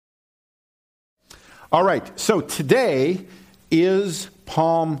All right, so today is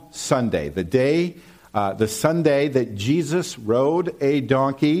Palm Sunday, the Sunday that Jesus rode a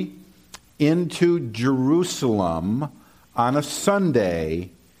donkey into Jerusalem on a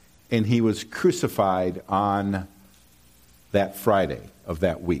Sunday, and he was crucified on that Friday of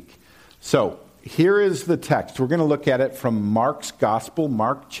that week. So here is the text. We're going to look at it from Mark's Gospel,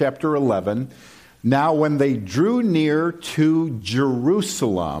 Mark chapter 11. Now when they drew near to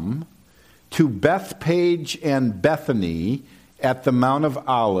Jerusalem, to Bethphage and Bethany at the Mount of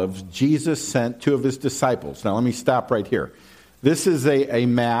Olives, Jesus sent two of his disciples. Now let me stop right here. This is a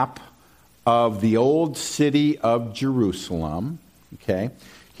map of the old city of Jerusalem. Okay,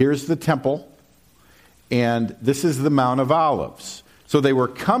 here's the temple, and this is the Mount of Olives. So they were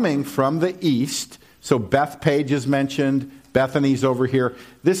coming from the east. So Bethphage is mentioned, Bethany's over here.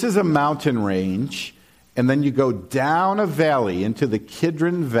 This is a mountain range, and then you go down a valley into the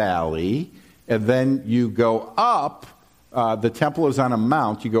Kidron Valley, and then you go up. The temple is on a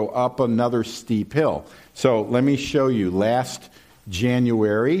mount. You go up another steep hill. So let me show you. Last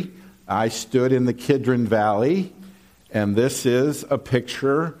January, I stood in the Kidron Valley, and this is a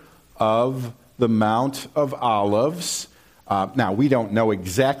picture of the Mount of Olives. Now, we don't know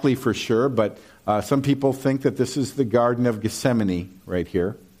exactly for sure, but some people think that this is the Garden of Gethsemane right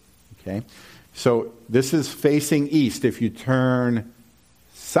here. Okay, so this is facing east. If you turn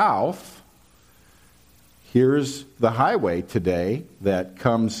south, here's the highway today that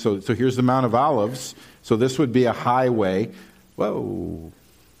comes. So here's the Mount of Olives. So this would be a highway. Whoa.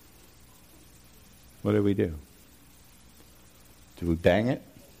 What did we do? Did we bang it?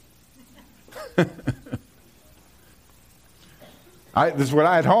 This is what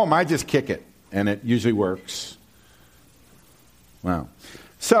at home, I just kick it, and it usually works. Wow.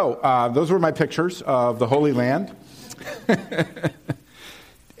 So those were my pictures of the Holy Land.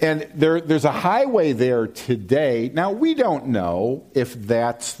 And there's a highway there today. Now, we don't know if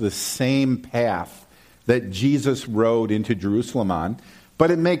that's the same path that Jesus rode into Jerusalem on, but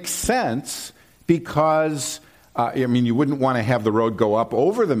it makes sense because, you wouldn't want to have the road go up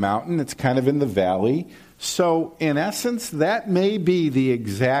over the mountain. It's kind of in the valley. So, in essence, that may be the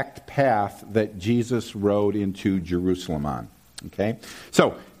exact path that Jesus rode into Jerusalem on. Okay?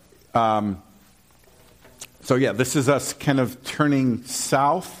 So this is us kind of turning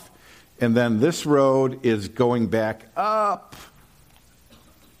south, and then this road is going back up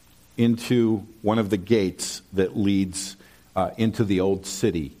into one of the gates that leads into the old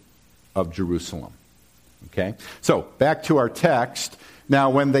city of Jerusalem. Okay? So, back to our text.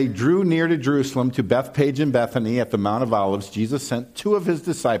 Now, when they drew near to Jerusalem, to Bethphage and Bethany at the Mount of Olives, Jesus sent two of his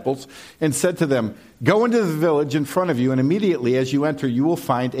disciples and said to them, "Go into the village in front of you, and immediately as you enter, you will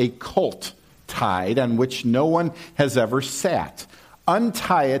find a colt tied on which no one has ever sat.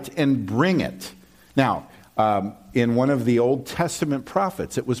 Untie it and bring it." Now, in one of the Old Testament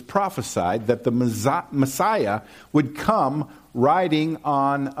prophets, it was prophesied that the Messiah would come riding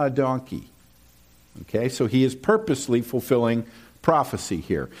on a donkey. Okay, so he is purposely fulfilling prophecy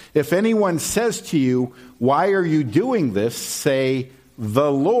here. If anyone says to you, "Why are you doing this?" say,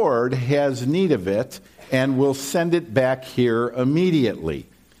 "The Lord has need of it, and will send it back here immediately."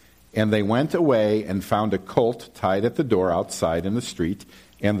 And they went away and found a colt tied at the door outside in the street,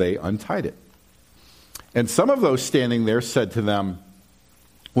 and they untied it. And some of those standing there said to them,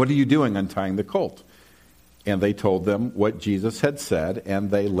 "What are you doing untying the colt?" And they told them what Jesus had said, and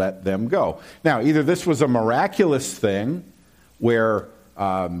they let them go. Now, either this was a miraculous thing where,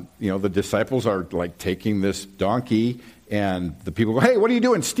 the disciples are like taking this donkey, and the people go, "Hey, what are you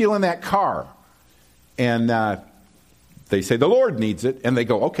doing stealing that car?" And they say, "The Lord needs it." And they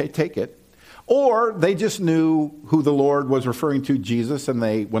go, "Okay, take it." Or they just knew who the Lord was referring to, Jesus, and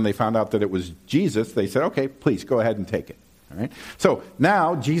when they found out that it was Jesus, they said, "Okay, please go ahead and take it." All right. So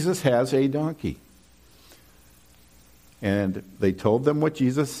now Jesus has a donkey. And they told them what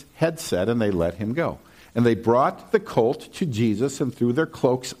Jesus had said, and they let him go. And they brought the colt to Jesus and threw their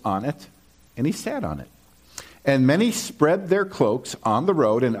cloaks on it, and he sat on it. And many spread their cloaks on the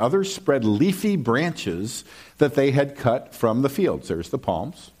road, and others spread leafy branches that they had cut from the fields. There's the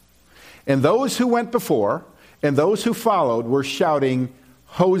palms. And those who went before and those who followed were shouting,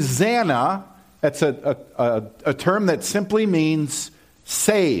 "Hosanna." That's a term that simply means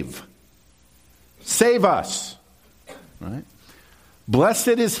save. Save us. Right?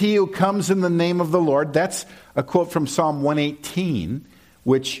 "Blessed is he who comes in the name of the Lord." That's a quote from Psalm 118,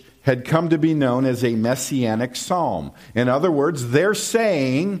 which had come to be known as a messianic psalm. In other words, they're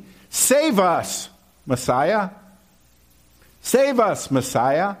saying, "Save us, Messiah. Save us,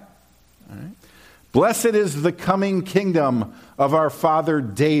 Messiah." All right. Blessed is the coming kingdom of our father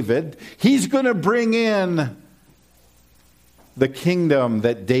David. He's going to bring in the kingdom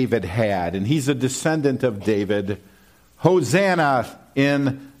that David had, and he's a descendant of David. Hosanna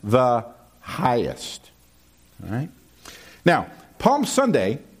in the highest. All right? Now, Palm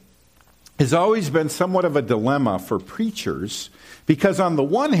Sunday has always been somewhat of a dilemma for preachers because on the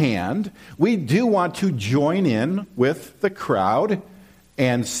one hand, we do want to join in with the crowd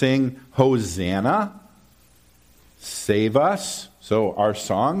and sing Hosanna, save us. So our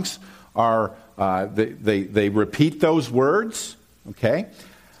songs are, they repeat those words, okay?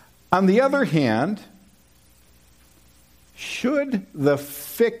 On the other hand, should the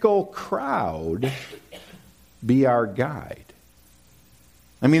fickle crowd be our guide?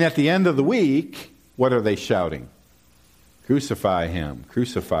 I mean, at the end of the week, what are they shouting? Crucify him,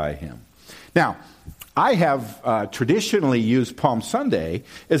 crucify him. Now, I have traditionally used Palm Sunday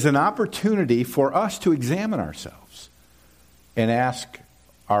as an opportunity for us to examine ourselves and ask,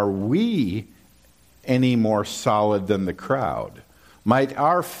 are we any more solid than the crowd? Might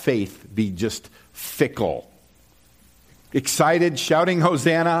our faith be just fickle? Excited, shouting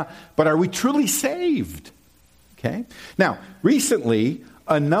Hosanna, but are we truly saved? Okay. Now, recently,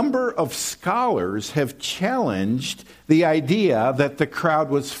 a number of scholars have challenged the idea that the crowd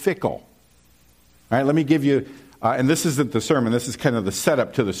was fickle. All right, let me give you, and this isn't the sermon, this is kind of the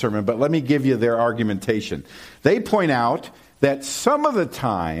setup to the sermon, but let me give you their argumentation. They point out that some of the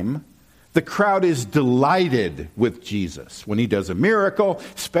time, the crowd is delighted with Jesus. When he does a miracle,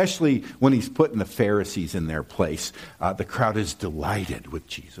 especially when he's putting the Pharisees in their place, the crowd is delighted with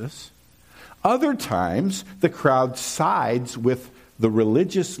Jesus. Other times, the crowd sides with the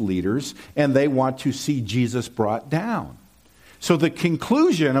religious leaders, and they want to see Jesus brought down. So the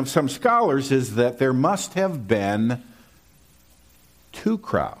conclusion of some scholars is that there must have been two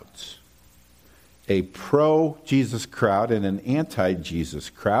crowds. A pro-Jesus crowd and an anti-Jesus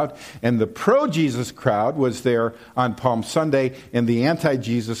crowd. And the pro-Jesus crowd was there on Palm Sunday, and the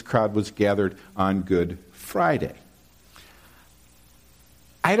anti-Jesus crowd was gathered on Good Friday.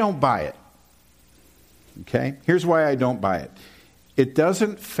 I don't buy it. Okay? Here's why I don't buy it. It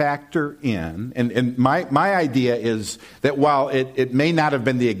doesn't factor in, and my idea is that while it may not have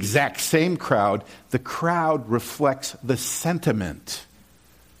been the exact same crowd, the crowd reflects the sentiment,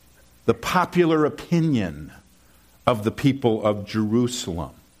 the popular opinion of the people of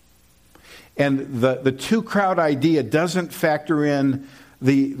Jerusalem. And the two crowd idea doesn't factor in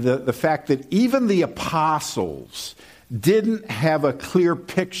the fact that even the apostles didn't have a clear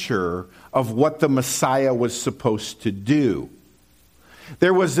picture of what the Messiah was supposed to do.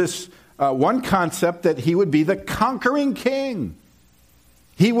 There was this one concept that he would be the conquering king.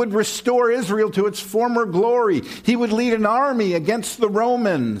 He would restore Israel to its former glory. He would lead an army against the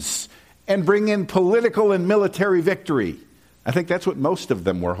Romans and bring in political and military victory. I think that's what most of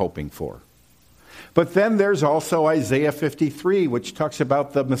them were hoping for. But then there's also Isaiah 53, which talks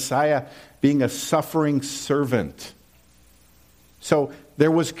about the Messiah being a suffering servant. So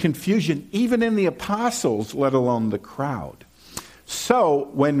there was confusion even in the apostles, let alone the crowd. So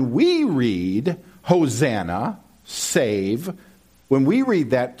when we read Hosanna, save, when we read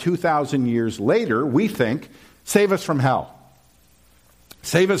that 2,000 years later, we think, save us from hell.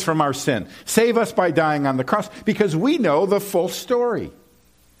 Save us from our sin. Save us by dying on the cross, because we know the full story.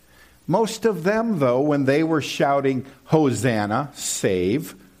 Most of them, though, when they were shouting Hosanna,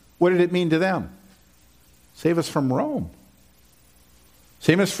 save, what did it mean to them? Save us from Rome.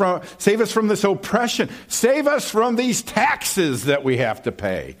 Save us from this oppression. Save us from these taxes that we have to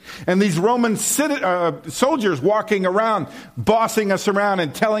pay. And these Roman soldiers walking around, bossing us around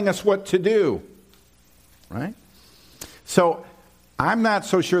and telling us what to do. Right? So I'm not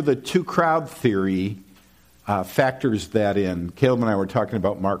so sure the two-crowd theory factors that in. Caleb and I were talking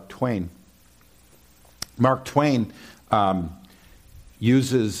about Mark Twain. Mark Twain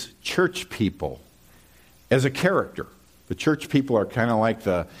uses church people as a character. The church people are kind of like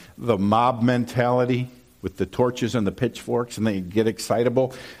the mob mentality with the torches and the pitchforks, and they get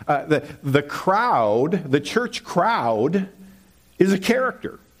excitable. The crowd, the church crowd, is a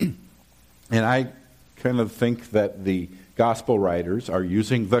character. And I kind of think that the gospel writers are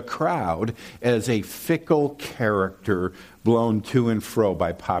using the crowd as a fickle character blown to and fro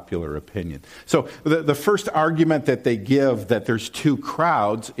by popular opinion. So the first argument that they give that there's two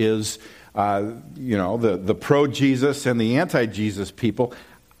crowds is the pro-Jesus and the anti-Jesus people.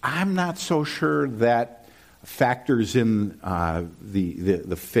 I'm not so sure that factors in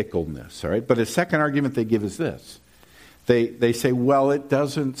the fickleness, all right? But a second argument they give is this. They say, well, it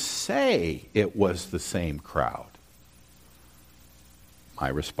doesn't say it was the same crowd. My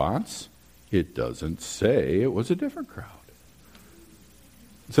response, It doesn't say it was a different crowd.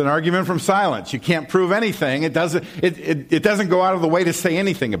 It's an argument from silence. You can't prove anything. It doesn't go out of the way to say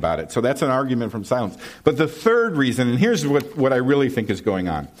anything about it. So that's an argument from silence. But the third reason, and here's what I really think is going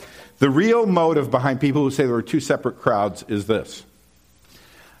on. The real motive behind people who say there were two separate crowds is this.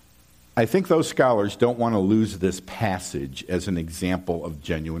 I think those scholars don't want to lose this passage as an example of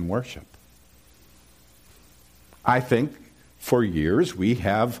genuine worship. I think for years we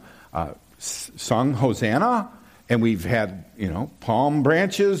have sung Hosanna, and we've had, palm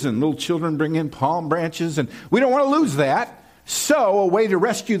branches, and little children bring in palm branches, and we don't want to lose that. So a way to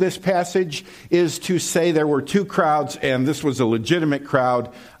rescue this passage is to say there were two crowds, and this was a legitimate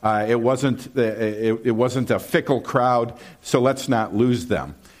crowd. It wasn't a fickle crowd, so let's not lose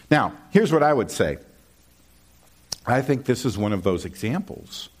them. Now, here's what I would say. I think this is one of those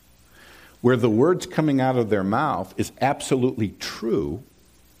examples where the words coming out of their mouth is absolutely true,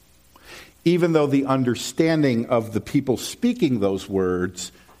 even though the understanding of the people speaking those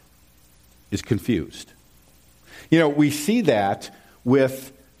words is confused. We see that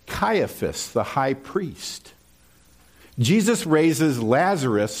with Caiaphas, the high priest. Jesus raises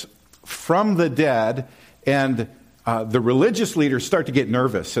Lazarus from the dead, and the religious leaders start to get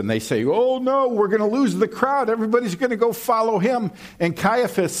nervous, and they say, oh no, we're going to lose the crowd. Everybody's going to go follow him. And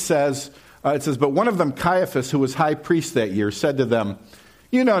Caiaphas says, but one of them, Caiaphas, who was high priest that year, said to them,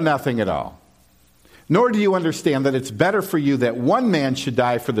 you know nothing at all. Nor do you understand that it's better for you that one man should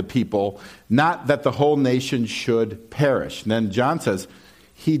die for the people, not that the whole nation should perish. And then John says,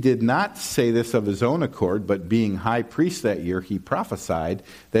 he did not say this of his own accord, but being high priest that year, he prophesied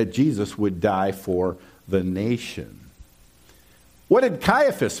that Jesus would die for the nation. What did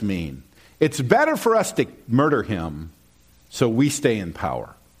Caiaphas mean? It's better for us to murder him so we stay in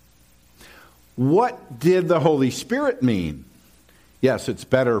power. What did the Holy Spirit mean? Yes, it's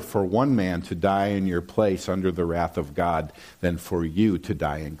better for one man to die in your place under the wrath of God than for you to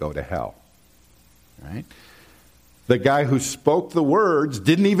die and go to hell. Right? The guy who spoke the words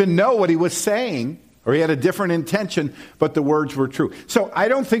didn't even know what he was saying, or he had a different intention, but the words were true. So I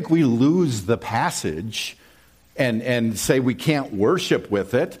don't think we lose the passage and say we can't worship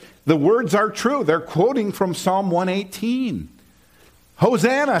with it. The words are true. They're quoting from Psalm 118.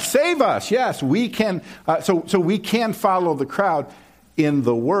 Hosanna, save us. Yes, we can. So we can follow the crowd in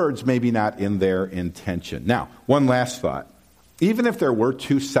the words, maybe not in their intention. Now, one last thought. Even if there were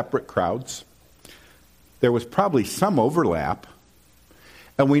two separate crowds, there was probably some overlap.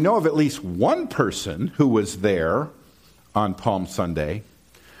 And we know of at least one person who was there on Palm Sunday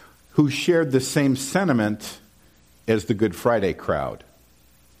who shared the same sentiment as the Good Friday crowd.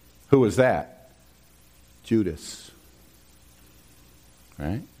 Who was that? Judas.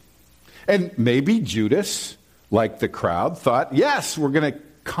 Right? And maybe Judas, like the crowd, thought, yes, we're going to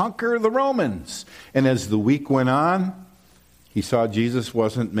conquer the Romans. And as the week went on, he saw Jesus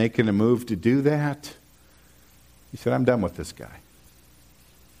wasn't making a move to do that. He said, I'm done with this guy.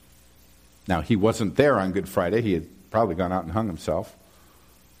 Now, he wasn't there on Good Friday. He had probably gone out and hung himself.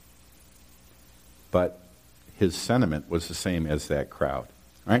 But his sentiment was the same as that crowd.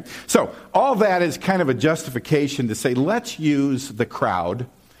 Right? So all that is kind of a justification to say, let's use the crowd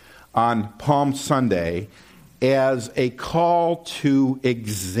on Palm Sunday as a call to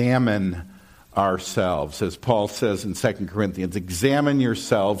examine ourselves. As Paul says in 2 Corinthians, examine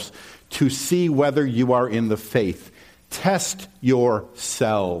yourselves to see whether you are in the faith. Test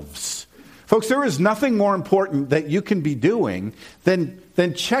yourselves. Folks, there is nothing more important that you can be doing than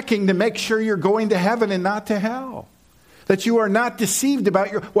checking to make sure you're going to heaven and not to hell. That you are not deceived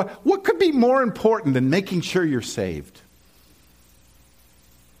about your... What could be more important than making sure you're saved?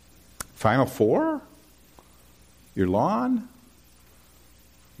 Final four? Your lawn?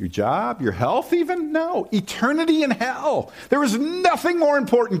 Your job? Your health even? No. Eternity in hell. There is nothing more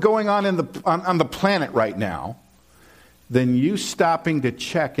important going on on the planet right now than you stopping to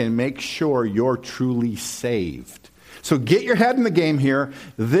check and make sure you're truly saved. So get your head in the game here.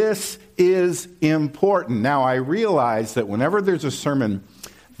 This is important. Now, I realize that whenever there's a sermon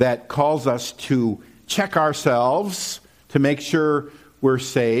that calls us to check ourselves to make sure we're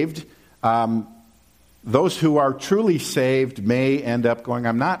saved, those who are truly saved may end up going,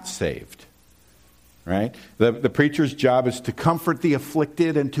 I'm not saved. Right? The preacher's job is to comfort the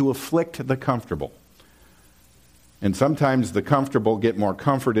afflicted and to afflict the comfortable. And sometimes the comfortable get more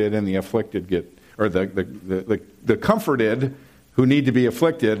comforted and the afflicted get, or the comforted who need to be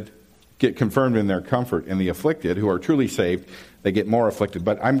afflicted get confirmed in their comfort, and the afflicted who are truly saved, they get more afflicted.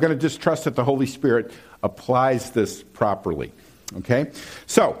 But I'm going to just trust that the Holy Spirit applies this properly. Okay?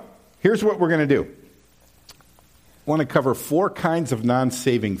 So, here's what we're going to do. I want to cover 4 kinds of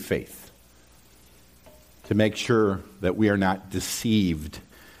non-saving faith. to make sure that we are not deceived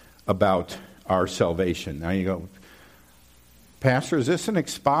about our salvation. Now you go, Pastor, is this an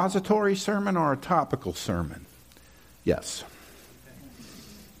expository sermon or a topical sermon? Yes.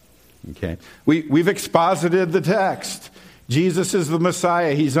 Okay. We've exposited the text. Jesus is the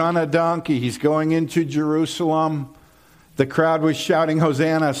Messiah. He's on a donkey. He's going into Jerusalem. The crowd was shouting,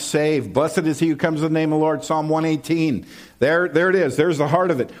 Hosanna, save. Blessed is he who comes in the name of the Lord. Psalm 118. There it is. There's the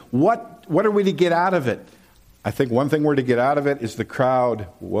heart of it. What are we to get out of it? I think one thing we're to get out of it is the crowd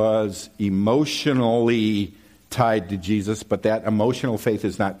was emotionally tied to Jesus, but that emotional faith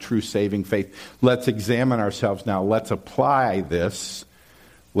is not true saving faith. Let's examine ourselves now. Let's apply this.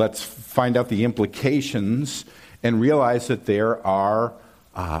 Let's find out the implications and realize that there's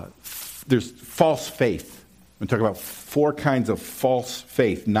false faith. I'm talking about 4 kinds of false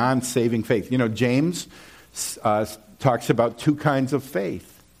faith, non-saving faith. You know, James talks about 2 kinds of faith.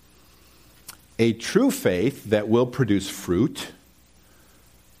 A true faith that will produce fruit,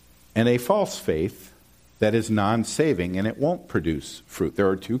 and a false faith that is non-saving and it won't produce fruit. There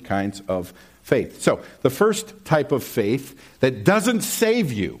are 2 kinds of faith. So, the first type of faith that doesn't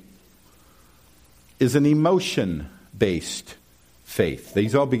save you is an emotion-based faith.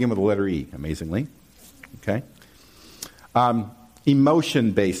 These all begin with the letter E, amazingly. Okay?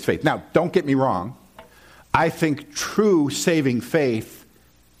 Emotion-based faith. Now, don't get me wrong. I think true saving faith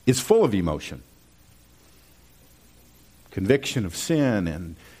is full of emotion. Conviction of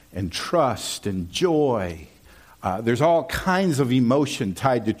sin and trust and joy. There's all kinds of emotion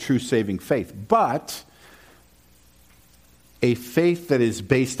tied to true saving faith. But a faith that is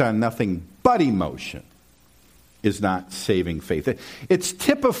based on nothing but emotion is not saving faith. It's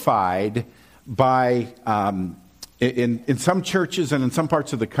typified by, in some churches and in some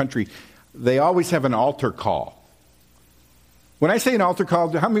parts of the country, they always have an altar call. When I say an altar call,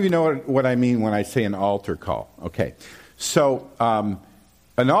 how many of you know what I mean when I say an altar call? Okay. So,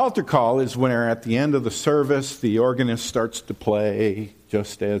 an altar call is when at the end of the service, the organist starts to play,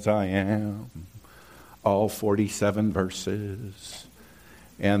 Just As I Am, all 47 verses.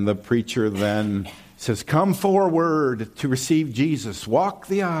 And the preacher then says, come forward to receive Jesus. Walk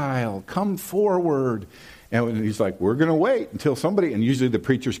the aisle. Come forward. And he's like, we're going to wait until somebody, and usually the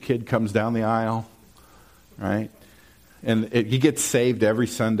preacher's kid comes down the aisle, right? And he gets saved every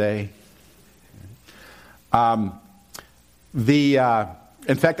Sunday.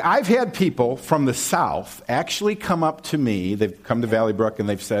 In fact, I've had people from the South actually come up to me. They've come to Valley Brook and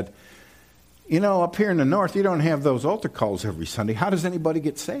they've said, you know, up here in the North, you don't have those altar calls every Sunday. How does anybody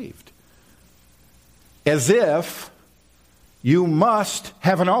get saved? As if you must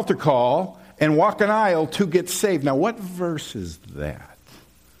have an altar call and walk an aisle to get saved. Now, what verse is that?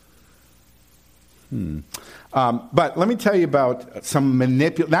 But let me tell you about some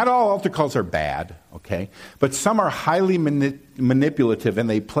not all altar calls are bad, okay? But some are highly manipulative and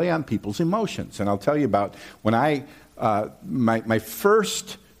they play on people's emotions. And I'll tell you about when my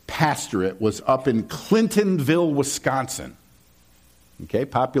first pastorate was up in Clintonville, Wisconsin. Okay,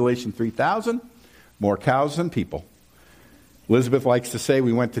 population 3,000, more cows than people. Elizabeth likes to say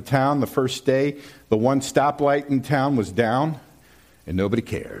we went to town the first day. The one stoplight in town was down and nobody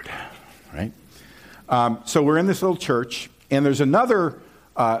cared, right? So we're in this little church, and there's another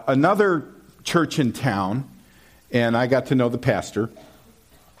church in town, and I got to know the pastor.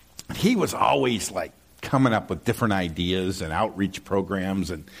 He was always like coming up with different ideas and outreach programs,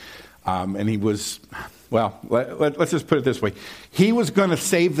 and he was, well, let's just put it this way. He was going to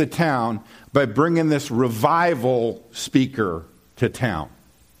save the town by bringing this revival speaker to town.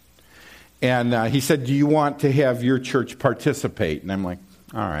 And he said, do you want to have your church participate? And I'm like,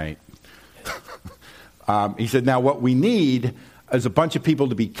 all right. He said, now what we need is a bunch of people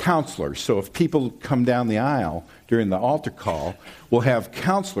to be counselors. So if people come down the aisle during the altar call, we'll have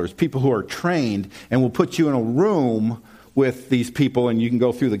counselors, people who are trained, and we'll put you in a room with these people, and you can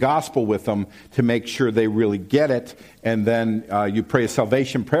go through the gospel with them to make sure they really get it, and then you pray a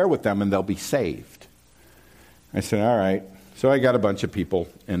salvation prayer with them, and they'll be saved. I said, all right. So I got a bunch of people,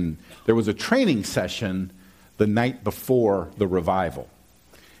 and there was a training session the night before the revival.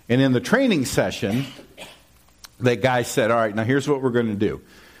 And in the training session, that guy said, all right, now here's what we're going to do.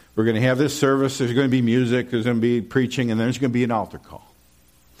 We're going to have this service. There's going to be music. There's going to be preaching. And there's going to be an altar call.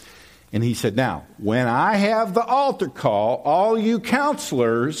 And he said, now, when I have the altar call, all you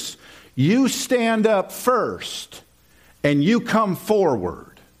counselors, you stand up first. And you come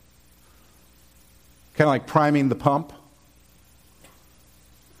forward. Kind of like priming the pump.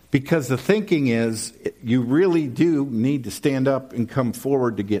 Because the thinking is, you really do need to stand up and come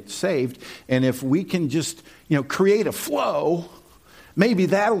forward to get saved. And if we can just, create a flow, maybe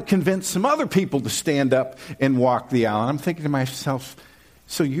that'll convince some other people to stand up and walk the aisle. And I'm thinking to myself,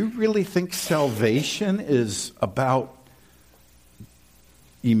 so you really think salvation is about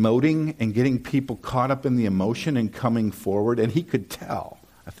emoting and getting people caught up in the emotion and coming forward? And he could tell.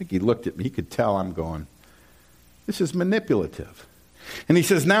 I think he looked at me. He could tell I'm going, this is manipulative. And he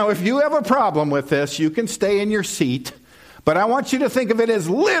says, now, if you have a problem with this, you can stay in your seat, but I want you to think of it as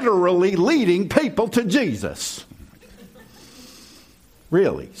literally leading people to Jesus.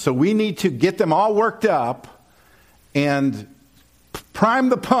 Really. So we need to get them all worked up and prime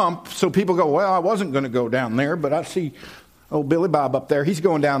the pump so people go, well, I wasn't going to go down there, but I see old Billy Bob up there. He's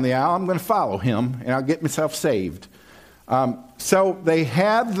going down the aisle. I'm going to follow him, and I'll get myself saved. So they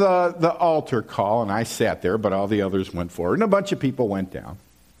had the altar call, and I sat there, but all the others went forward, and a bunch of people went down.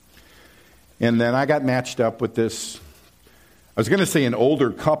 And then I got matched up with this, I was going to say an older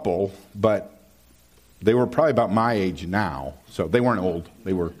couple, but they were probably about my age now. So they weren't old.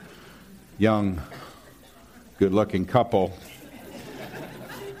 They were young, good-looking couple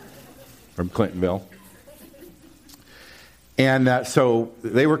from Clintonville. And so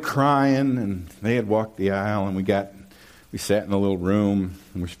they were crying, and they had walked the aisle, and we sat in a little room,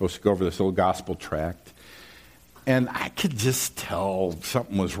 and we're supposed to go over this little gospel tract. And I could just tell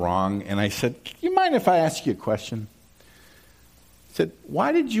something was wrong. And I said, you mind if I ask you a question? I said,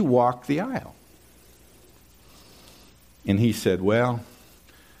 why did you walk the aisle? And he said, well,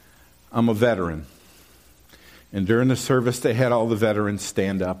 I'm a veteran. And during the service, they had all the veterans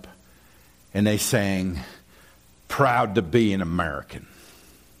stand up, and they sang, proud to be an American.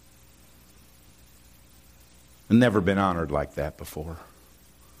 I've never been honored like that before.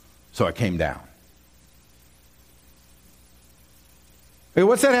 So I came down. Hey,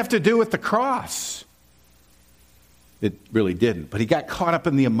 what's that have to do with the cross? It really didn't, but he got caught up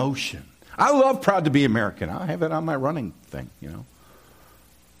in the emotion. I love proud to be American. I have it on my running thing, you know.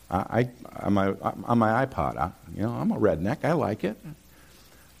 On my iPod, I'm a redneck. I like it.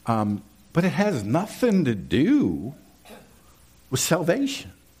 But it has nothing to do with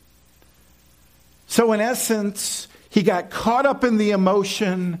salvation. So in essence, he got caught up in the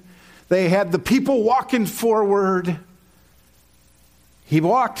emotion. They had the people walking forward. He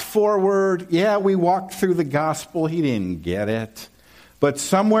walked forward. Yeah, we walked through the gospel. He didn't get it. But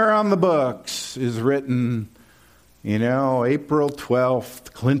somewhere on the books is written, April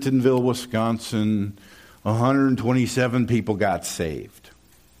 12th, Clintonville, Wisconsin, 127 people got saved.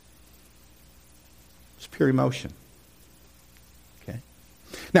 It's pure emotion. Okay.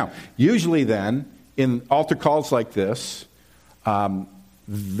 Now, usually then, in altar calls like this,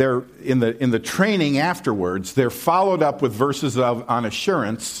 they're in the training afterwards, they're followed up with verses on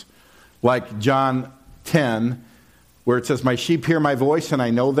assurance, like John 10, where it says, my sheep hear my voice, and I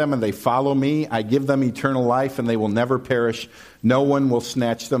know them, and they follow me. I give them eternal life, and they will never perish. No one will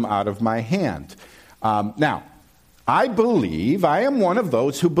snatch them out of my hand. Now, I am one of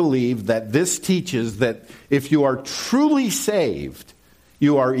those who believe that this teaches that if you are truly saved,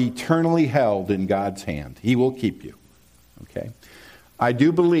 you are eternally held in God's hand. He will keep you. Okay? I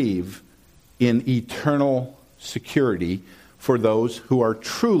do believe in eternal security for those who are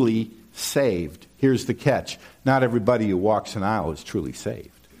truly saved. Here's the catch. Not everybody who walks an aisle is truly saved.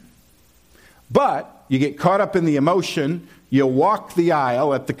 But you get caught up in the emotion. You walk the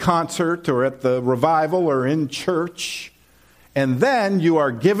aisle at the concert or at the revival or in church. And then you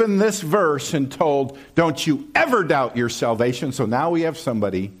are given this verse and told, don't you ever doubt your salvation. So now we have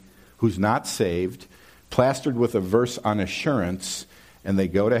somebody who's not saved, plastered with a verse on assurance, and they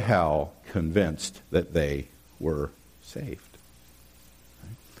go to hell convinced that they were saved.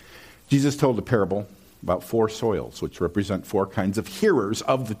 Jesus told a parable about 4 soils, which represent 4 kinds of hearers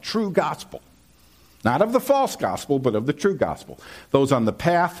of the true gospel. Not of the false gospel, but of the true gospel. Those on the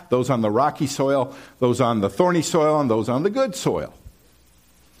path, those on the rocky soil, those on the thorny soil, and those on the good soil.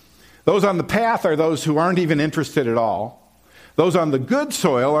 Those on the path are those who aren't even interested at all. Those on the good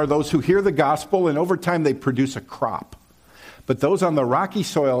soil are those who hear the gospel, and over time they produce a crop. But those on the rocky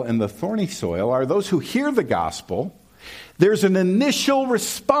soil and the thorny soil are those who hear the gospel. There's an initial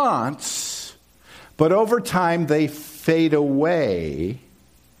response, but over time they fade away,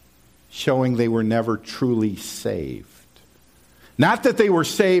 showing they were never truly saved. Not that they were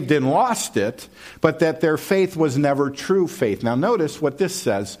saved and lost it, but that their faith was never true faith. Now notice what this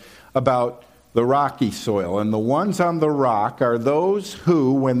says about the rocky soil. And the ones on the rock are those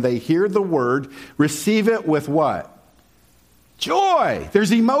who, when they hear the word, receive it with what? Joy.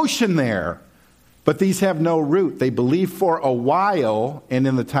 There's emotion there. But these have no root. They believe for a while, and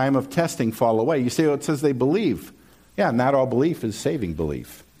in the time of testing fall away. You say, well, it says they believe. Yeah, not all belief is saving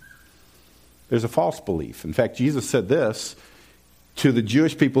belief. There's a false belief. In fact, Jesus said this, to the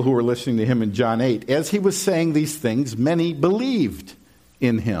Jewish people who were listening to him in John 8, as he was saying these things, many believed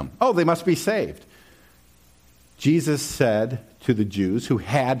in him. Oh, they must be saved. Jesus said to the Jews who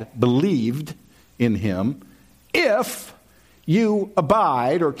had believed in him, if you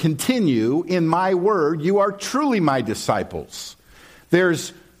abide or continue in my word, you are truly my disciples.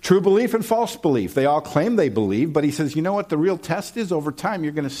 There's true belief and false belief. They all claim they believe, but he says, you know what the real test is? Over time,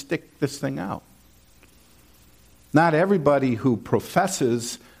 you're going to stick this thing out. Not everybody who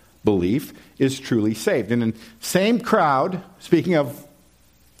professes belief is truly saved. And in the same crowd, speaking of,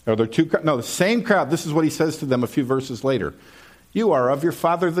 the same crowd, this is what he says to them a few verses later. You are of your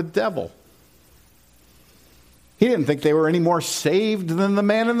father the devil. He didn't think they were any more saved than the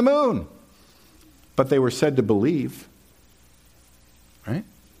man in the moon. But they were said to believe. Right?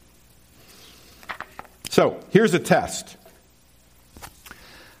 So, here's a test.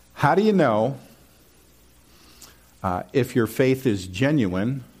 How do you know if your faith is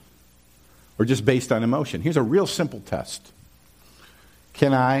genuine or just based on emotion? Here's a real simple test.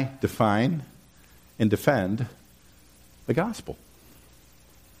 Can I define and defend the gospel?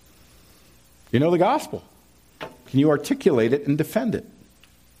 You know the gospel. Can you articulate it and defend it?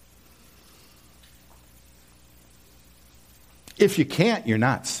 If you can't, you're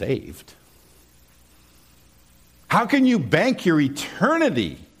not saved. How can you bank your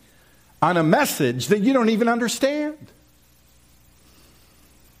eternity on a message that you don't even understand?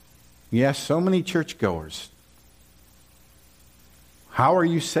 Yes, so many churchgoers. How are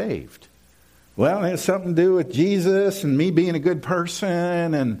you saved? Well, it has something to do with Jesus and me being a good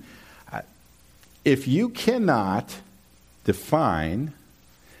person. And if you cannot define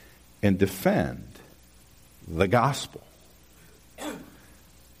and defend the gospel,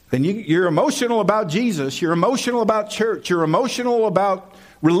 then you're emotional about Jesus, you're emotional about church, you're emotional about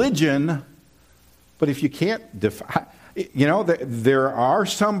religion. But if you can't define, there are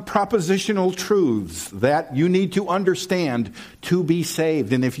some propositional truths that you need to understand to be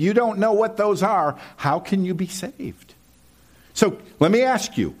saved. And if you don't know what those are, how can you be saved? So let me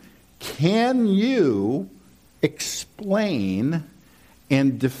ask you, can you explain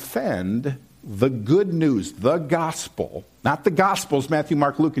and defend the good news, the gospel? Not the Gospels, Matthew,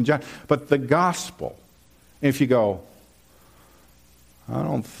 Mark, Luke, and John, but the gospel. And if you go, I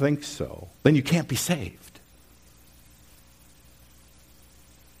don't think so, then you can't be saved.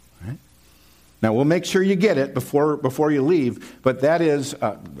 Right? Now, we'll make sure you get it before you leave, but that is,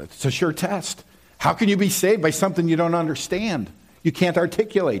 it's a sure test. How can you be saved by something you don't understand? You can't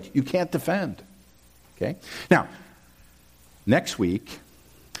articulate. You can't defend. Okay? Now, next week,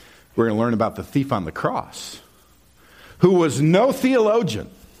 we're going to learn about the thief on the cross, who was no theologian.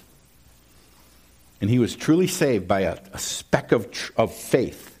 And he was truly saved by a speck of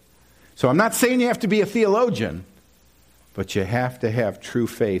faith. So I'm not saying you have to be a theologian, but you have to have true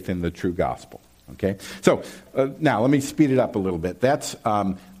faith in the true gospel. Okay? So now let me speed it up a little bit. That's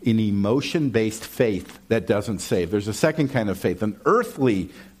an emotion-based faith that doesn't save. There's a second kind of faith, an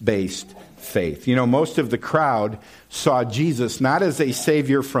earthly-based faith. You know, most of the crowd saw Jesus not as a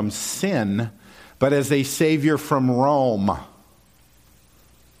savior from sin, but as a savior from Rome.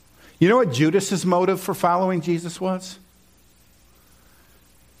 You know what Judas's motive for following Jesus was?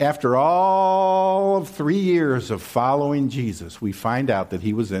 After all of 3 years of following Jesus, we find out that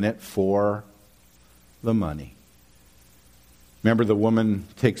he was in it for the money. Remember, the woman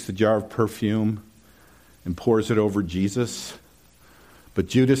takes the jar of perfume and pours it over Jesus? But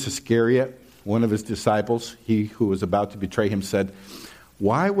Judas Iscariot, one of his disciples, he who was about to betray him, said,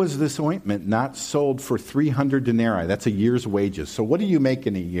 why was this ointment not sold for 300 denarii? That's a year's wages. So what do you make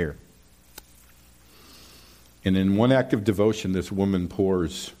in a year? And in one act of devotion, this woman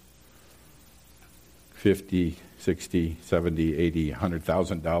pours $50, $60, $70, $80,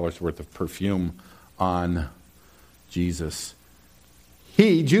 $100,000 worth of perfume on Jesus.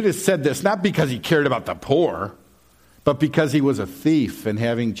 Judas said this not because he cared about the poor, but because he was a thief, and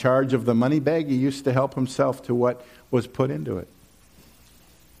having charge of the money bag, he used to help himself to what was put into it.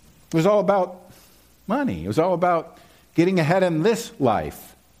 It was all about money. It was all about getting ahead in this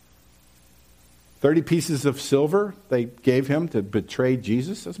life. 30 pieces of silver they gave him to betray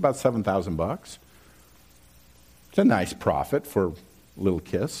Jesus. That's about $7,000. It's a nice profit for a little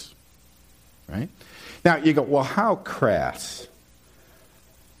kiss, right? Now you go, well, how crass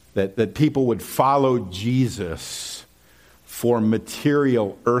that people would follow Jesus for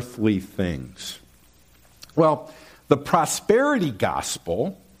material, earthly things. Well, the prosperity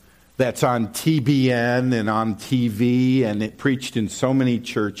gospel that's on TBN and on TV and it preached in so many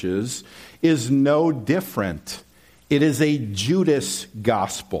churches is no different. It is a Judas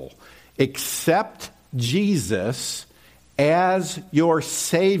gospel. Accept Jesus as your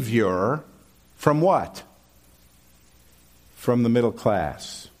Savior from what? From the middle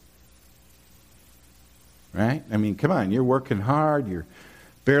class. Right? I mean, come on, you're working hard, you're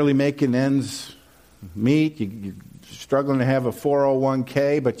barely making ends meet, you're struggling to have a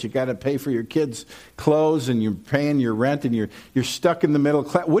 401k, but you got to pay for your kids' clothes and you're paying your rent and you're stuck in the middle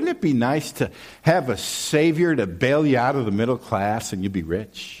class. Wouldn't it be nice to have a Savior to bail you out of the middle class and you'd be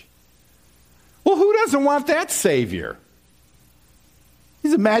rich? Well, who doesn't want that Savior?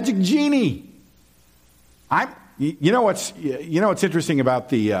 He's a magic genie. You know what's interesting about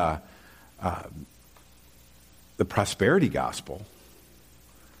the prosperity gospel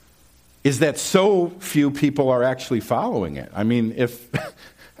is that so few people are actually following it. I mean,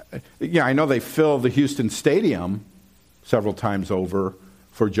 I know they fill the Houston Stadium several times over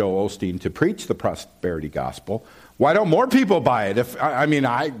for Joel Osteen to preach the prosperity gospel. Why don't more people buy it?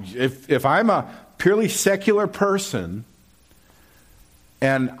 If I'm a purely secular person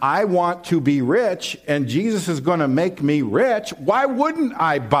and I want to be rich and Jesus is going to make me rich, why wouldn't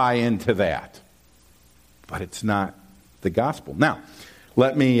I buy into that? But it's not the gospel. Now,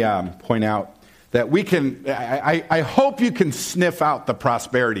 let me point out that we can, I hope you can sniff out the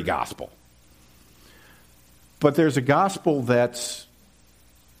prosperity gospel. But there's a gospel that's,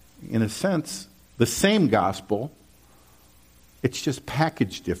 in a sense, the same gospel. It's just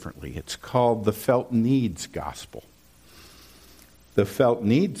packaged differently. It's called the felt needs gospel. The felt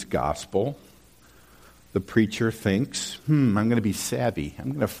needs gospel, the preacher thinks, I'm going to be savvy. I'm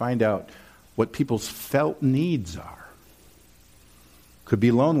going to find out what people's felt needs are. Could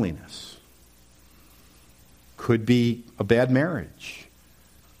be loneliness. Could be a bad marriage.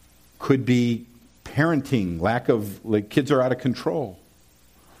 Could be parenting, kids are out of control.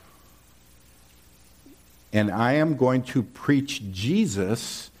 And I am going to preach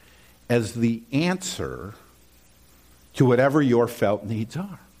Jesus as the answer to whatever your felt needs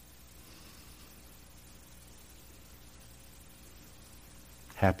are.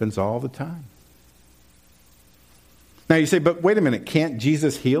 Happens all the time. Now you say, but wait a minute, can't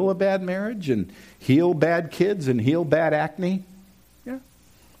Jesus heal a bad marriage and heal bad kids and heal bad acne? Yeah,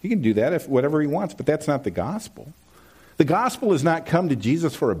 he can do that if whatever he wants, but that's not the gospel. The gospel is not come to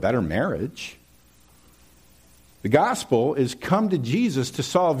Jesus for a better marriage. The gospel is come to Jesus to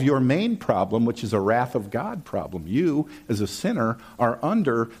solve your main problem, which is a wrath of God problem. You, as a sinner, are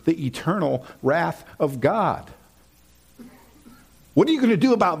under the eternal wrath of God. What are you going to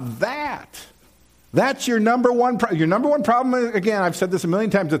do about that? That's your number one problem. Your number one problem, again, I've said this a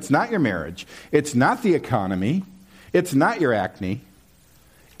million times, it's not your marriage. It's not the economy. It's not your acne.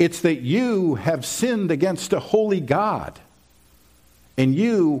 It's that you have sinned against a holy God. And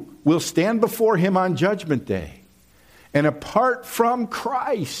you will stand before him on Judgment Day. And apart from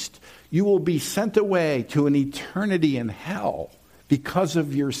Christ, you will be sent away to an eternity in hell because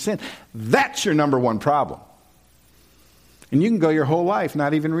of your sin. That's your number one problem. And you can go your whole life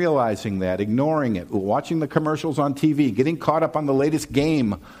not even realizing that, ignoring it, watching the commercials on TV, getting caught up on the latest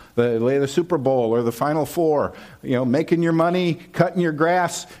game, the Super Bowl or the Final Four, making your money, cutting your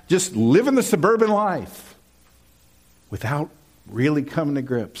grass, just living the suburban life without really coming to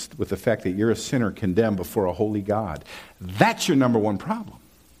grips with the fact that you're a sinner condemned before a holy God. That's your number one problem.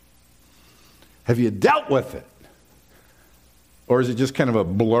 Have you dealt with it? Or is it just kind of a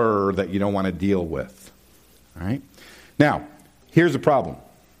blur that you don't want to deal with? All right? Now, here's the problem.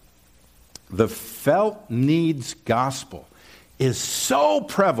 The felt needs gospel is so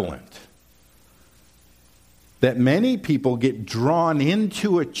prevalent that many people get drawn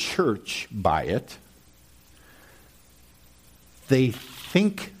into a church by it. They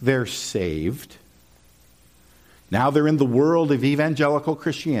think they're saved. Now they're in the world of evangelical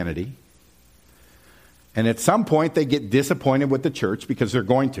Christianity. And at some point, they get disappointed with the church because they're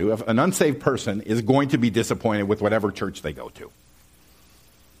going to. An unsaved person is going to be disappointed with whatever church they go to.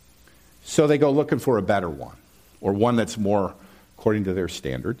 So they go looking for a better one, or one that's more according to their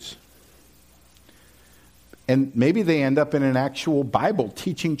standards. And maybe they end up in an actual Bible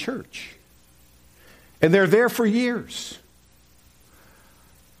teaching church. And they're there for years.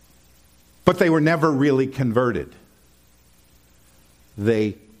 But they were never really converted.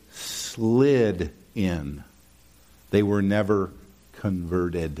 They slid in. They were never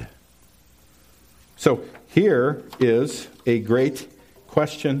converted. So here is a great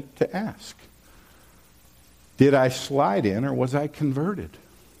question to ask. Did I slide in or was I converted?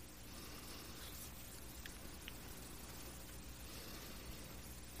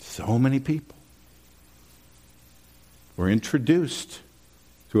 So many people were introduced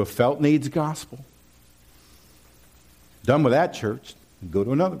to a felt needs gospel. Done with that church, go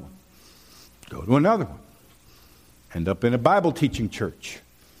to another one. Go to another one. end up in a Bible teaching church.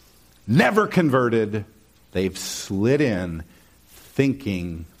 Never converted. They've slid in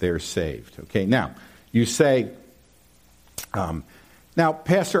thinking they're saved. Okay, now, you say, now,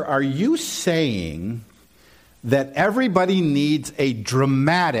 Pastor, are you saying that everybody needs a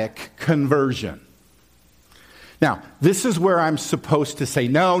dramatic conversion? Now, this is where I'm supposed to say,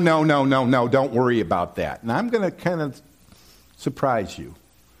 no, don't worry about that. And I'm going to kind of surprise you.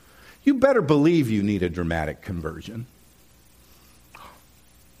 You better believe you need a dramatic conversion.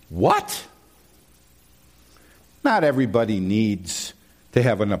 What? Not everybody needs to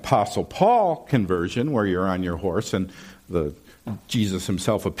have an Apostle Paul conversion where you're on your horse and Jesus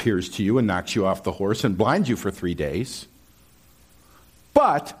himself appears to you and knocks you off the horse and blinds you for 3 days.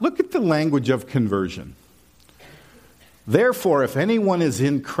 But look at the language of conversion. Therefore, if anyone is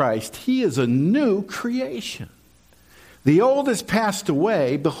in Christ, he is a new creation. The old has passed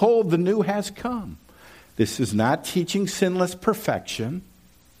away. Behold, the new has come. This is not teaching sinless perfection.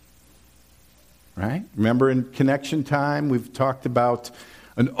 Right? Remember in Connection Time, we've talked about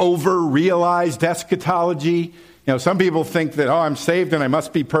an over-realized eschatology. Some people think that, I'm saved and I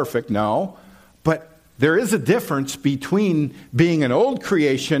must be perfect. No. But there is a difference between being an old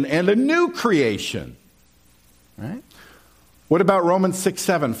creation and a new creation. Right? What about Romans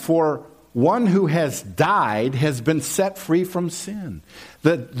 6:7? For one who has died has been set free from sin.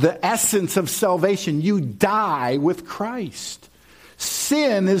 The essence of salvation, you die with Christ.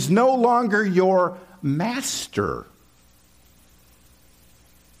 Sin is no longer your master.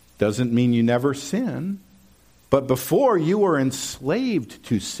 Doesn't mean you never sin. But before you were enslaved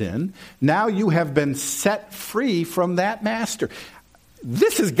to sin, now you have been set free from that master.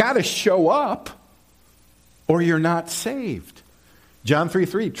 This has got to show up or you're not saved. John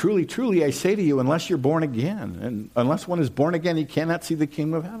 3:3, truly, truly, I say to you, unless you're born again, and unless one is born again, he cannot see the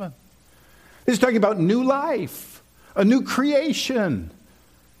kingdom of heaven. This is talking about new life, a new creation,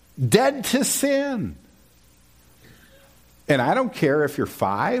 dead to sin. And I don't care if you're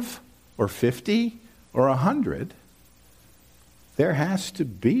 5 or 50 or 100, there has to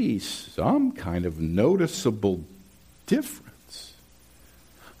be some kind of noticeable difference.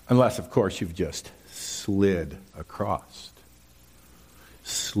 Unless, of course, you've just slid across.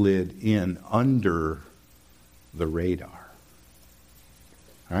 Slid in under the radar.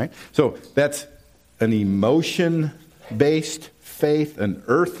 All right? So that's an emotion-based faith, an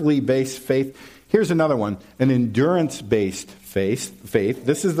earthly-based faith. Here's another one, an endurance-based faith.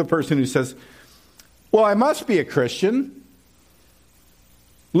 This is the person who says, well, I must be a Christian.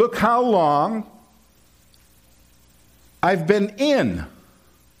 Look how long I've been in.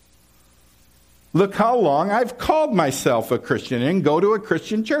 Look how long I've called myself a Christian and go to a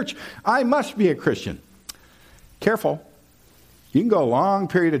Christian church. I must be a Christian. Careful. You can go a long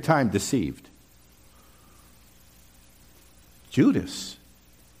period of time deceived. Judas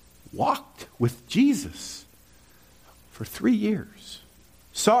walked with Jesus for 3 years.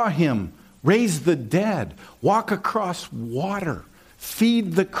 Saw him raise the dead, walk across water,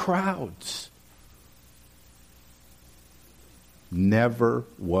 feed the crowds. Never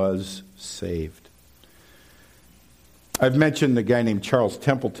was saved. I've mentioned a guy named Charles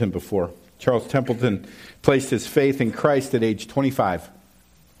Templeton before. Charles Templeton placed his faith in Christ at age 25.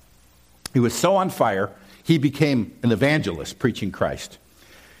 He was so on fire, he became an evangelist preaching Christ.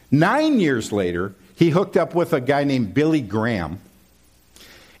 9 years later, he hooked up with a guy named Billy Graham,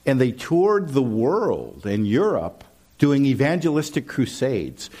 and they toured the world and Europe doing evangelistic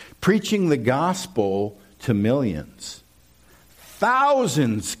crusades, preaching the gospel to millions.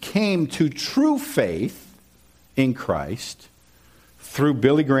 Thousands came to true faith in Christ through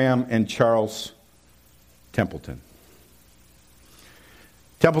Billy Graham and Charles Templeton.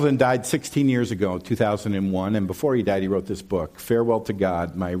 Templeton died 16 years ago, 2001, and before he died, he wrote this book, Farewell to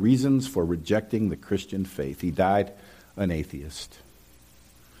God, My Reasons for Rejecting the Christian Faith. He died an atheist.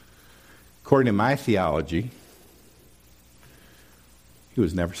 According to my theology, he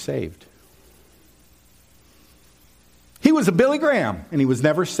was never saved. He was a Billy Graham, and he was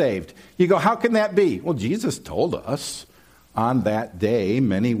never saved. You go, how can that be? Well, Jesus told us, on that day,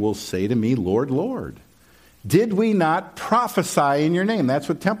 many will say to me, Lord, Lord. Did we not prophesy in your name? That's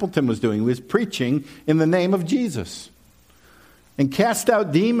what Templeton was doing. He was preaching in the name of Jesus. And cast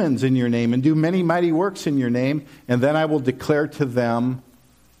out demons in your name and do many mighty works in your name. And then I will declare to them,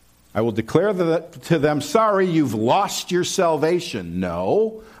 sorry, you've lost your salvation.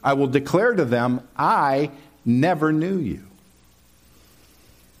 No, I will declare to them, I never knew you.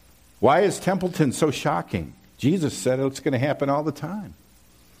 Why is Templeton so shocking? Jesus said it's going to happen all the time.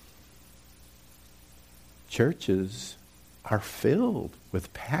 Churches are filled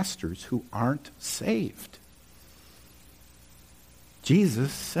with pastors who aren't saved.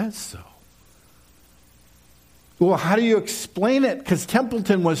 Jesus says so. Well, how do you explain it? Because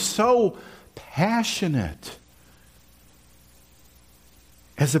Templeton was so passionate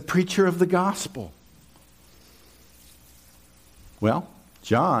as a preacher of the gospel. Well,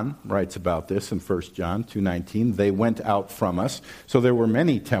 John writes about this in 1 John 2:19. They went out from us. So there were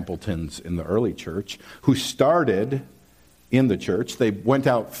many Templetons in the early church who started in the church. They went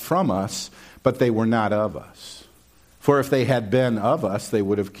out from us, but they were not of us. For if they had been of us, they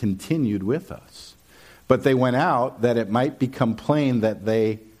would have continued with us. But they went out that it might become plain that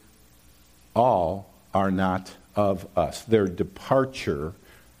they all are not of us. Their departure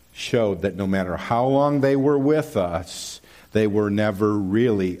showed that no matter how long they were with us, they were never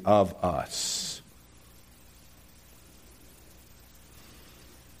really of us.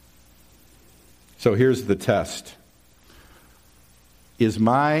 So here's the test. Is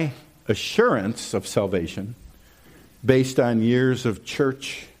my assurance of salvation based on years of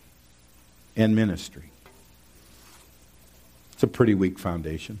church and ministry? It's a pretty weak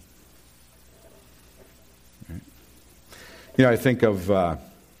foundation. Right. You know, I think of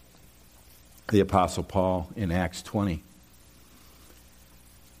the Apostle Paul in Acts 20.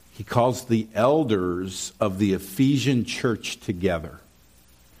 He calls the elders of the Ephesian church together.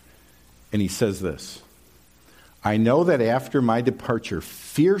 And he says this, I know that after my departure,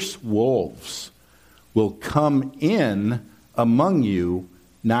 fierce wolves will come in among you,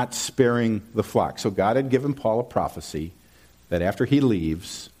 not sparing the flock. So God had given Paul a prophecy that after he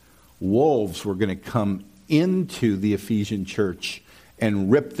leaves, wolves were going to come into the Ephesian church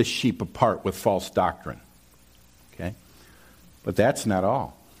and rip the sheep apart with false doctrine. Okay? But that's not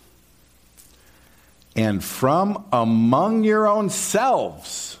all. And from among your own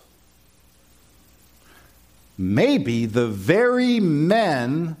selves, maybe the very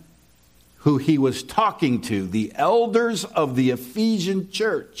men who he was talking to, the elders of the Ephesian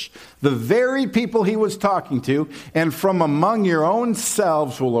church, the very people he was talking to, and from among your own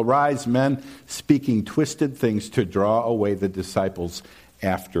selves will arise men speaking twisted things to draw away the disciples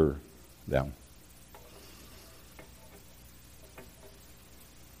after them.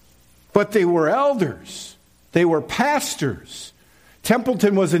 But they were elders. They were pastors.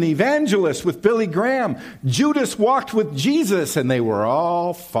 Templeton was an evangelist with Billy Graham. Judas walked with Jesus, and they were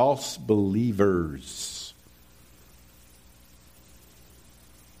all false believers.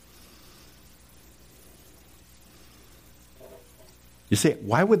 You say,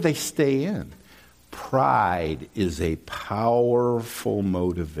 why would they stay in? Pride is a powerful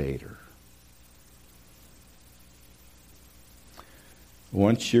motivator.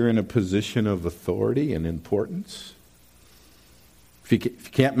 Once you're in a position of authority and importance, if you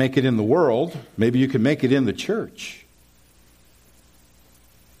can't make it in the world, maybe you can make it in the church.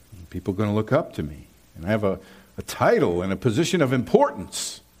 People are going to look up to me. And I have a title and a position of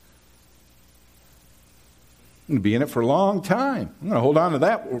importance. I'm going to be in it for a long time. I'm going to hold on to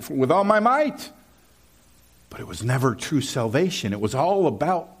that with all my might. But it was never true salvation. It was all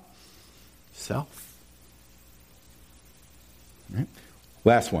about self. Right?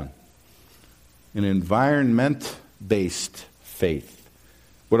 Last one. An environment-based faith.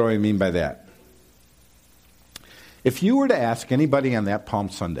 What do I mean by that? If you were to ask anybody on that Palm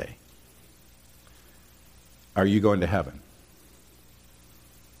Sunday, are you going to heaven?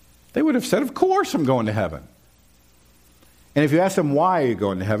 They would have said, of course I'm going to heaven. And if you ask them, why are you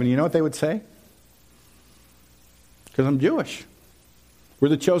going to heaven, you know what they would say? Because I'm Jewish. We're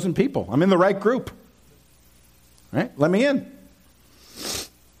the chosen people. I'm in the right group. Right? Let me in.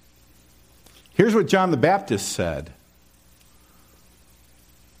 Here's what John the Baptist said.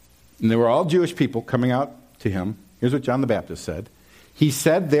 And they were all Jewish people coming out to him. Here's what John the Baptist said. He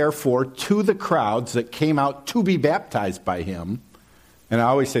said, therefore, to the crowds that came out to be baptized by him, and I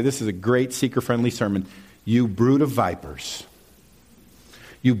always say this is a great seeker-friendly sermon, you brood of vipers,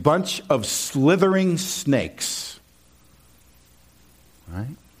 you bunch of slithering snakes,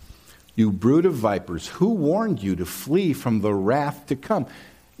 right? You brood of vipers, who warned you to flee from the wrath to come?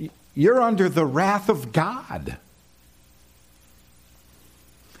 You're under the wrath of God.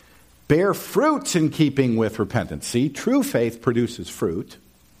 Bear fruits in keeping with repentance. See, true faith produces fruit.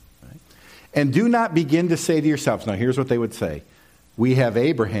 Right? And do not begin to say to yourselves, now here's what they would say, we have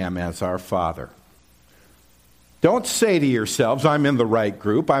Abraham as our father. Don't say to yourselves, I'm in the right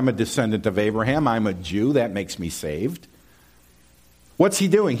group, I'm a descendant of Abraham, I'm a Jew, that makes me saved. What's he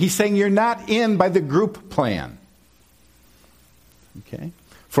doing? He's saying you're not in by the group plan. Okay?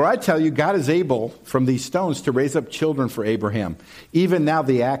 For I tell you, God is able from these stones to raise up children for Abraham. Even now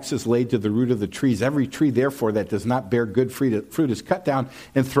the axe is laid to the root of the trees. Every tree, therefore, that does not bear good fruit is cut down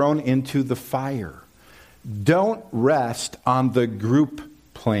and thrown into the fire. Don't rest on the group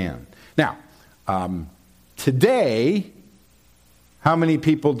plan. Now, today, how many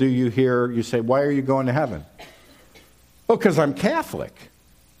people do you hear, you say, why are you going to heaven? Well, because I'm Catholic.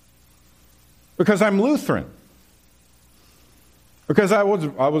 Because I'm Lutheran. Because I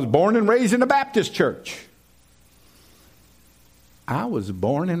was born and raised in a Baptist church. I was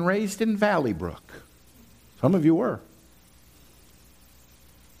born and raised in Valley Brook. Some of you were.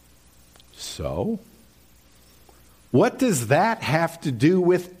 So, what does that have to do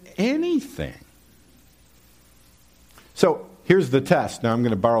with anything? So, here's the test. Now I'm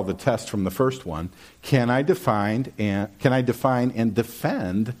going to borrow the test from the first one. Can I define and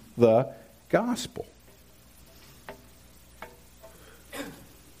defend the gospel?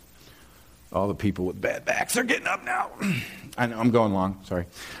 All the people with bad backs are getting up now. I know I'm going long, sorry.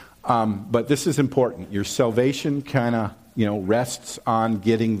 But this is important. Your salvation kind of, rests on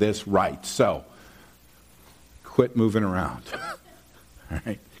getting this right. So, quit moving around. All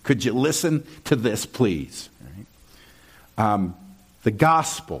right. Could you listen to this, please? All right. The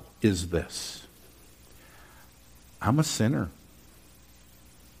gospel is this. I'm a sinner.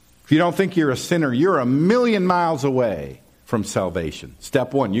 If you don't think you're a sinner, you're a million miles away from salvation.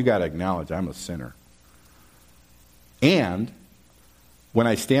 Step one, you got to acknowledge I'm a sinner. And when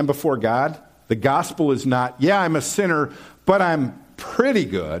I stand before God, the gospel is not, I'm a sinner, but I'm pretty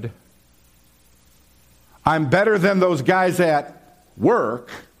good. I'm better than those guys at work.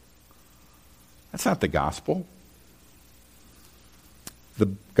 That's not the gospel. The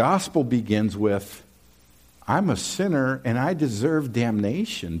gospel begins with, I'm a sinner and I deserve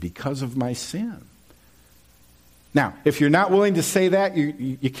damnation because of my sin. Now, if you're not willing to say that,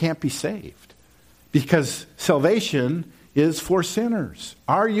 you can't be saved. Because salvation is for sinners.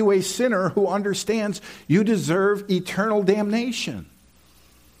 Are you a sinner who understands you deserve eternal damnation?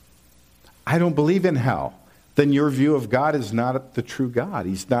 I don't believe in hell. Then your view of God is not the true God.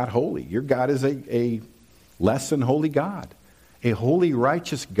 He's not holy. Your God is a less than holy God. A holy,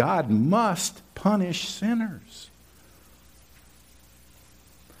 righteous God must punish sinners.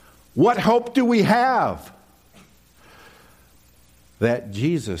 What hope do we have? That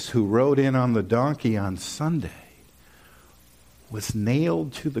Jesus, who rode in on the donkey on Sunday, was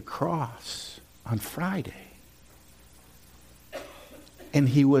nailed to the cross on Friday. And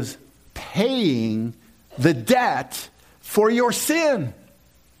he was paying the debt for your sin.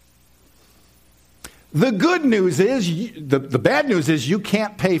 The good news is, the bad news is you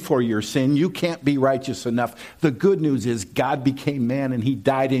can't pay for your sin. You can't be righteous enough. The good news is God became man and he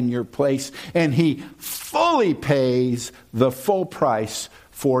died in your place. And he fully pays the full price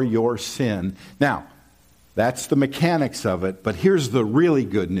for your sin. Now, that's the mechanics of it. But here's the really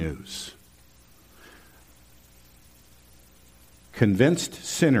good news. Convinced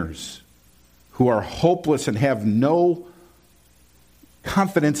sinners who are hopeless and have no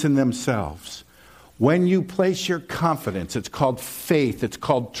confidence in themselves, when you place your confidence, it's called faith, it's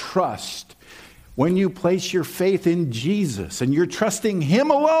called trust. When you place your faith in Jesus and you're trusting him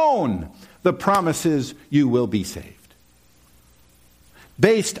alone, the promise is you will be saved.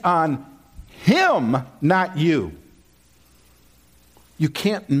 Based on him, not you. You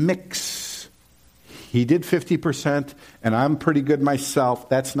can't mix. He did 50% and I'm pretty good myself.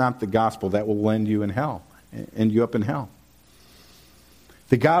 That's not the gospel. That will end you up in hell.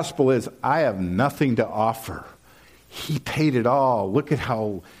 The gospel is, I have nothing to offer. He paid it all. Look at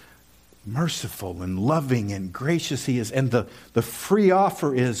how merciful and loving and gracious he is. And the free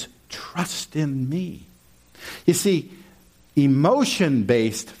offer is, trust in me. You see,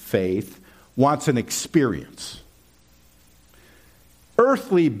 emotion-based faith wants an experience.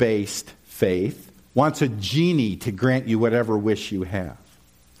 Earthly-based faith wants a genie to grant you whatever wish you have.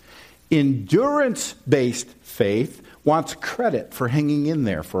 Endurance-based faith wants credit for hanging in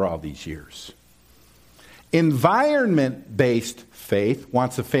there for all these years. Environment-based faith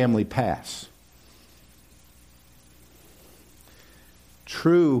wants a family pass.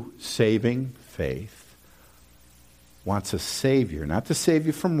 True saving faith wants a Savior, not to save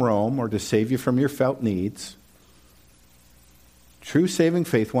you from Rome or to save you from your felt needs. True saving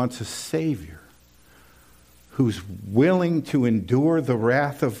faith wants a Savior who's willing to endure the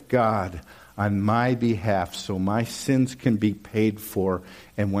wrath of God on my behalf so my sins can be paid for.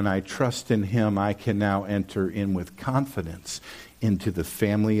 And when I trust in him, I can now enter in with confidence into the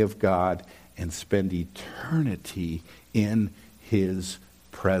family of God and spend eternity in his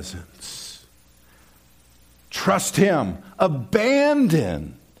presence. Trust him.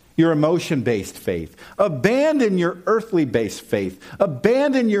 Abandon your emotion-based faith. Abandon your earthly-based faith.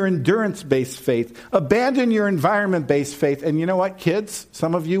 Abandon your endurance-based faith. Abandon your environment-based faith. And you know what, kids?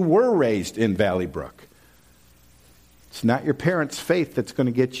 Some of you were raised in Valley Brook. It's not your parents' faith that's going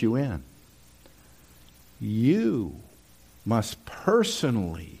to get you in. You must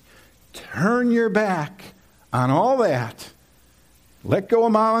personally turn your back on all that, let go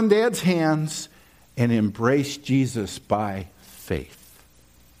of mom and dad's hands, and embrace Jesus by faith.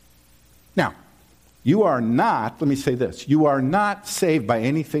 Now, you are not, let me say this, you are not saved by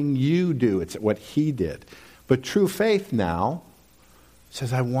anything you do. It's what he did. But true faith now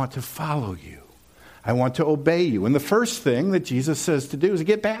says, I want to follow you. I want to obey you. And the first thing that Jesus says to do is to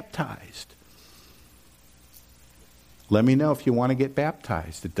get baptized. Let me know if you want to get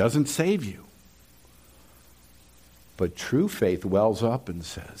baptized. It doesn't save you. But true faith wells up and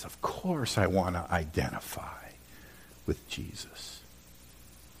says, of course I want to identify with Jesus.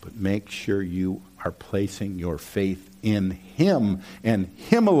 But make sure you are placing your faith in him and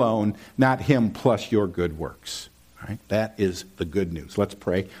him alone, not him plus your good works. All right? That is the good news. Let's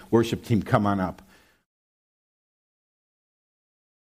pray. Worship team, come on up.